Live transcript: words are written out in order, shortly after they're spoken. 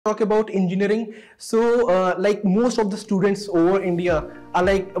Talk about engineering. So like most of the students over India are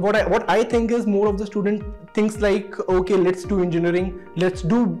like, what I think is more of the student thinks like, okay, let's do engineering, let's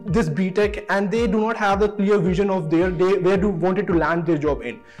do this BTech, and they do not have the clear vision of where do wanted to land their job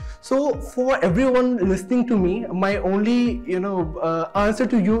in. So for everyone listening to me, my only answer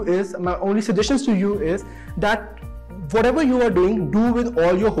to you is, my only suggestions to you is that whatever you are doing, do with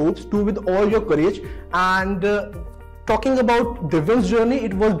all your hopes, do with all your courage. And talking about Divyam's journey,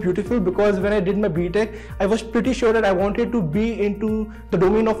 it was beautiful because when I did my BTech, I was pretty sure that I wanted to be into the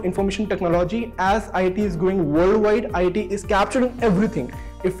domain of information technology. As IT is going worldwide, IT is capturing everything.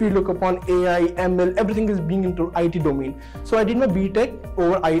 If we look upon AI, ML, everything is being into IT domain. So I did my BTech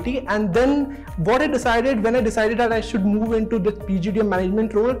over IT, and then what I decided, when I decided that I should move into the PGDM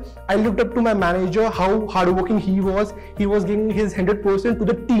management role, I looked up to my manager, how hardworking he was. He was giving his 100% to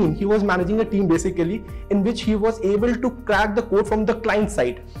the team. He was managing a team basically, in which he was able to crack the code from the client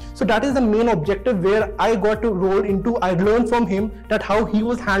side. So that is the main objective where I got to roll into. I learned from him that how he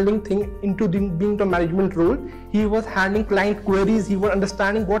was handling things into being the management role. He was handling client queries. He was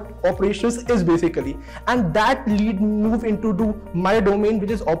understanding what operations is basically, and that move into my domain, which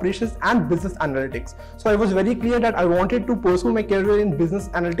is operations and business analytics. So I was very clear that I wanted to pursue my career in business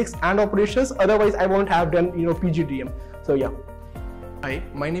analytics and operations, otherwise I won't have done PGDM. So yeah. Hi,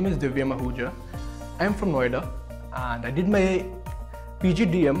 my name is Divyam Ahuja. I am from Noida, and I did my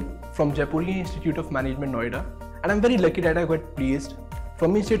PGDM from Jaipuria Institute of Management, Noida, and I'm very lucky that I got placed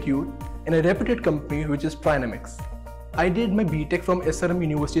from institute in a reputed company, which is Trinamix. I did my BTech from SRM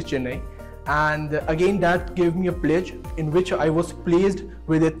University, Chennai, and again that gave me a pledge in which I was placed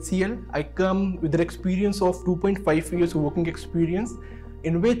with HCL. I come with an experience of 2.5 years working experience,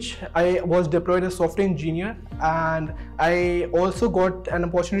 in which I was deployed as software engineer, and I also got an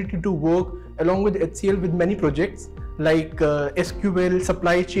opportunity to work along with HCL with many projects like SQL,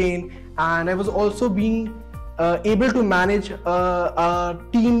 supply chain, and I was also being able to manage a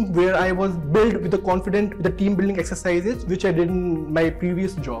team where I was built with the confident with the team building exercises, which I did in my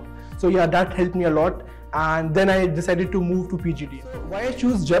previous job. So yeah, that helped me a lot. And then I decided to move to PGDM. So why I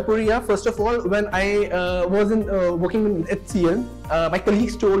choose Jaipuria? First of all, when I wasn't working in HCL, my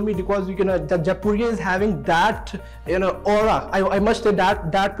colleagues told me, because that Jaipuria is having that aura. I must say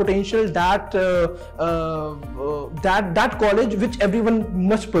that potential, that college which everyone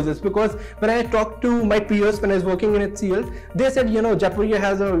must possess. Because when I talked to my peers when I was working in HCL, they said Jaipuria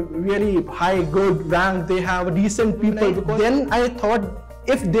has a really high good rank. They have decent people. Then I thought,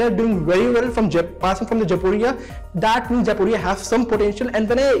 if they are doing very well from passing from the Jaipuria, that means Jaipuria has some potential. And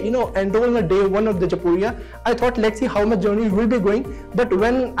when I enrolled on day one of the Jaipuria, I thought, let's see how my journey will be going. But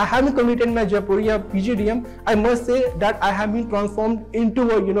when I haven't completed my Jaipuria PGDM, I must say that I have been transformed into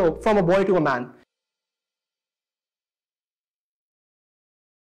from a boy to a man.